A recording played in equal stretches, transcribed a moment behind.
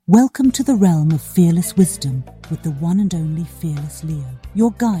Welcome to the realm of fearless wisdom with the one and only Fearless Leo,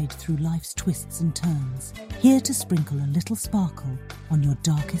 your guide through life's twists and turns, here to sprinkle a little sparkle on your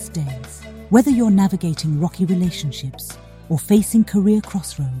darkest days. Whether you're navigating rocky relationships or facing career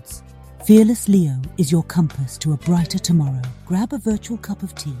crossroads, Fearless Leo is your compass to a brighter tomorrow. Grab a virtual cup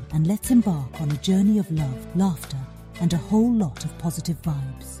of tea and let's embark on a journey of love, laughter, and a whole lot of positive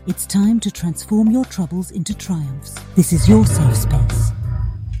vibes. It's time to transform your troubles into triumphs. This is your safe space.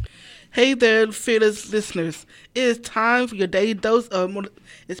 Hey there, fearless listeners. It is time for your daily dose of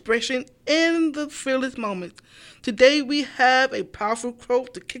inspiration in the fearless moments. Today we have a powerful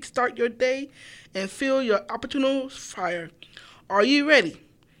quote to kickstart your day and fuel your opportunity fire. Are you ready?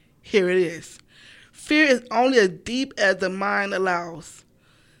 Here it is. Fear is only as deep as the mind allows.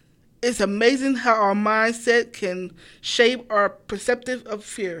 It's amazing how our mindset can shape our perception of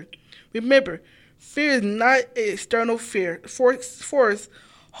fear. Remember, fear is not an external force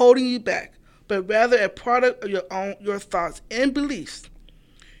holding you back, but rather a product of your thoughts and beliefs.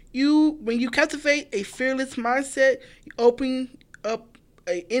 When you cultivate a fearless mindset, you open up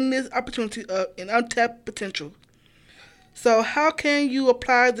an endless opportunity and untapped potential. So how can you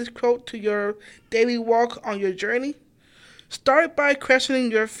apply this quote to your daily walk on your journey? Start by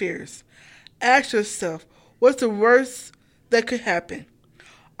questioning your fears. Ask yourself, what's the worst that could happen?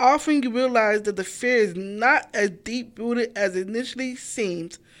 Often you realize that the fear is not as deep-rooted as it initially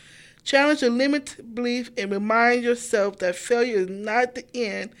seems. Challenge your limited belief and remind yourself that failure is not the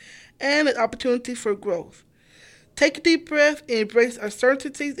end and an opportunity for growth. Take a deep breath and embrace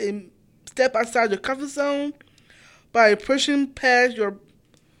uncertainties and step outside your comfort zone. By pushing past your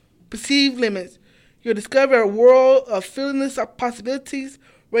perceived limits, you'll discover a world of fearless possibilities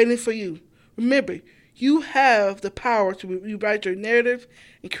waiting for you. Remember, you have the power to rewrite your narrative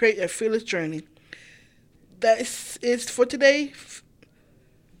and create a fearless journey. That is for today.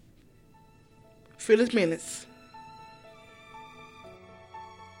 Fearless Minutes.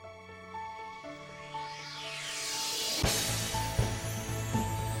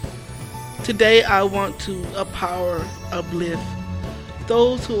 Today I want to uplift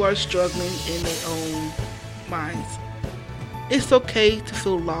those who are struggling in their own minds. It's okay to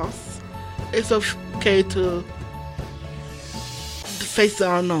feel lost. It's okay to face the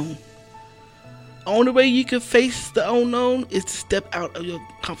unknown. Only way you can face the unknown is to step out of your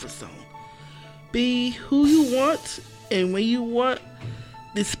comfort zone. Be who you want and when you want,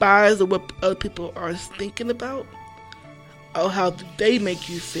 despise what other people are thinking about or how they make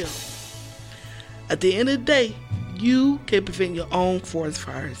you feel. At the end of the day, you can prevent your own forest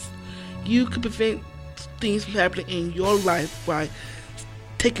fires. You can prevent things from happening in your life by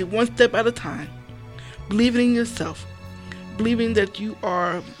taking one step at a time. Believing in yourself. Believing that you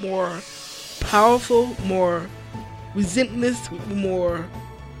are more powerful, more relentless, more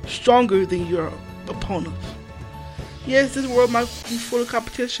stronger than your opponent. Yes, this world might be full of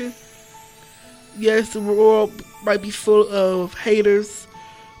competition. Yes, the world might be full of haters.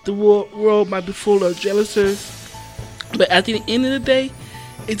 The world might be full of jealousies. But at the end of the day,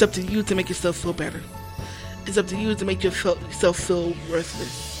 it's up to you to make yourself feel better. It's up to you to make yourself feel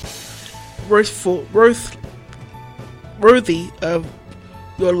worthy of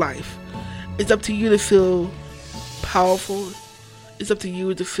your life. It's up to you to feel powerful. It's up to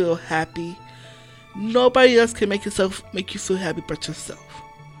you to feel happy. Nobody else can make you feel happy but yourself.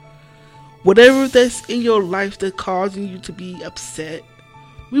 Whatever that's in your life that's causing you to be upset,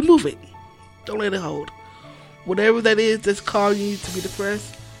 remove it. Don't let it hold. Whatever that is that's causing you to be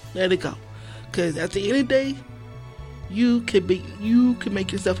depressed, let it go. Because at the end of the day, you can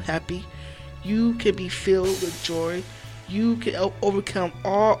make yourself happy. You can be filled with joy. You can overcome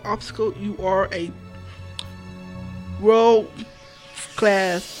all obstacles. You are a world-class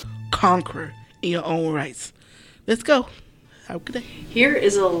conqueror in your own rights. Let's go. Have a good day. Here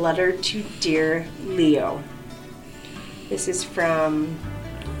is a letter to dear Leo. This is from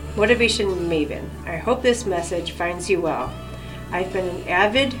Motivation Maven. I hope this message finds you well. I've been an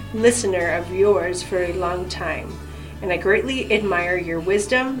avid listener of yours for a long time, and I greatly admire your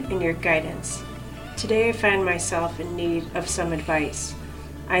wisdom and your guidance. Today I find myself in need of some advice.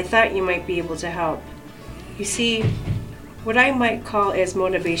 I thought you might be able to help. You see, what I might call as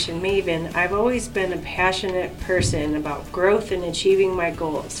Motivation Maven, I've always been a passionate person about growth and achieving my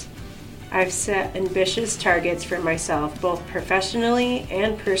goals. I've set ambitious targets for myself, both professionally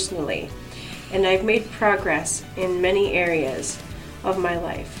and personally, and I've made progress in many areas of my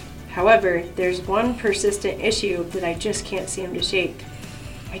life. However, there's one persistent issue that I just can't seem to shake.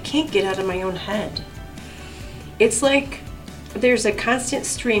 I can't get out of my own head. It's like there's a constant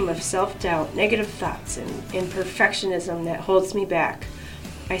stream of self-doubt, negative thoughts, and perfectionism that holds me back.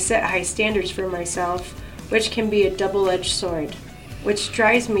 I set high standards for myself, which can be a double-edged sword, which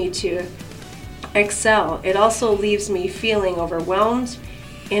drives me to excel. It also leaves me feeling overwhelmed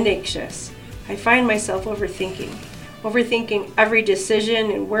and anxious. I find myself overthinking every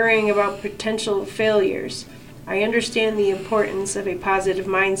decision and worrying about potential failures. I understand the importance of a positive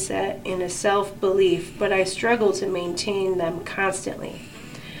mindset and a self-belief, but I struggle to maintain them constantly.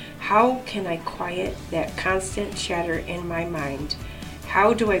 How can I quiet that constant chatter in my mind?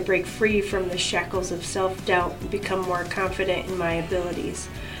 How do I break free from the shackles of self-doubt and become more confident in my abilities?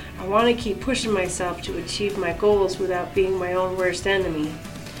 I want to keep pushing myself to achieve my goals without being my own worst enemy.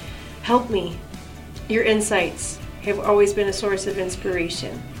 Help me. Your insights have always been a source of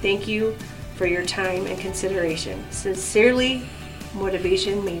inspiration. Thank you for your time and consideration. Sincerely,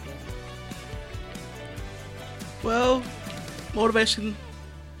 Motivation Maven. Well, Motivation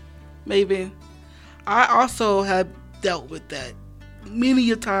Maven, I also have dealt with that many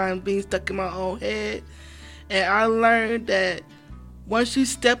a time, being stuck in my own head, and I learned that once you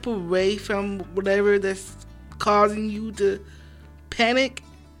step away from whatever that's causing you to panic,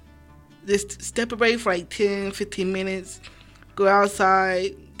 just step away for like 10-15 minutes, go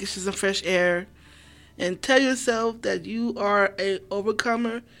outside, get you some fresh air, and tell yourself that you are an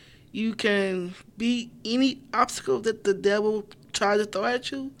overcomer. You can beat any obstacle that the devil tries to throw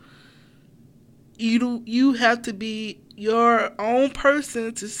at you. You have to be your own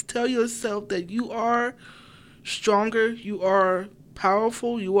person to tell yourself that you are stronger, you are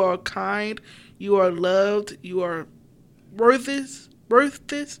powerful, you are kind, you are loved, you are worth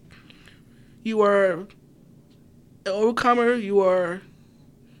this, you are an overcomer, you are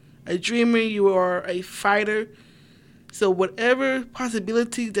a dreamer, you are a fighter. So whatever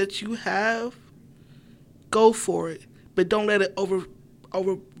possibility that you have, go for it, but don't let it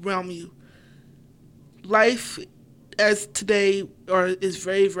overwhelm you. Life as today is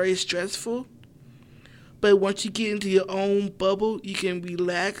very, very stressful, but once you get into your own bubble, you can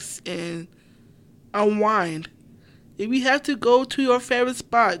relax and unwind. If you have to go to your favorite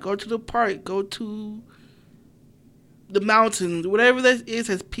spot, go to the park, go to the mountains, whatever that is,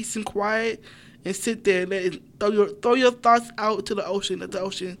 has peace and quiet, and sit there and throw your thoughts out to the ocean. Let the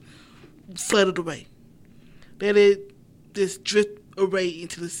ocean flood it away. Let it just drift away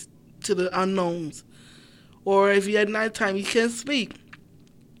into the unknowns. Or if you're at nighttime, you can't sleep,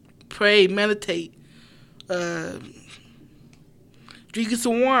 pray, meditate, drinking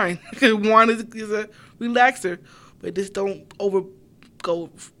some wine. Wine is a relaxer, but just don't overdo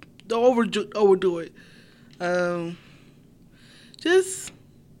it. Just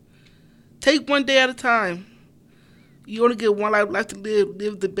take one day at a time. You only get one life to live.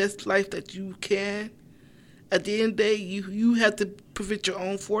 Live the best life that you can. At the end of the day, you have to prevent your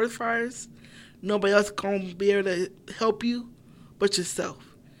own forest fires. Nobody else going to be able to help you but yourself.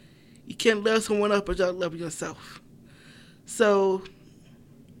 You can't love someone else without loving yourself. So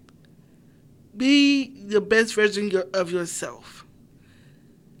be the best version of yourself.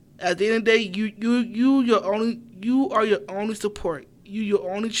 At the end of the day, you are your only support. You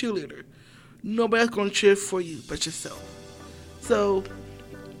your only cheerleader. Nobody else going to cheer for you but yourself. So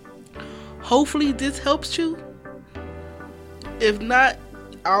hopefully this helps you. If not,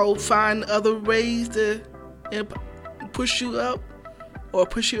 I'll find other ways to push you up or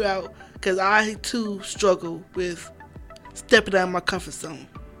push you out, because I too struggle with stepping out of my comfort zone.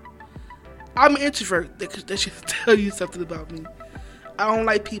 I'm an introvert. That should tell you something about me. I don't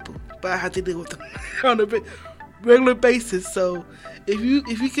like people, but I have to deal with them on a regular basis. So if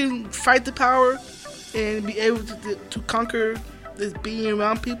you can fight the power and be able to conquer this being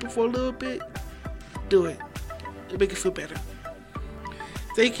around people for a little bit, do it. It'll make you feel better.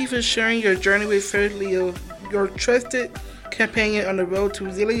 Thank you for sharing your journey with Fearless Leo, your trusted companion on the road to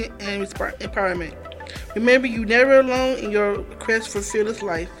resilience and empowerment. Remember, you're never alone in your quest for fearless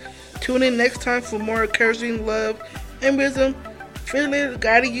life. Tune in next time for more encouraging love and wisdom. Fearless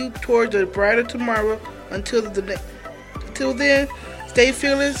guiding you towards a brighter tomorrow. Until then, stay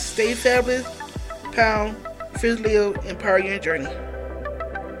fearless, stay fabulous. Pound, Fearless Leo, empower your journey.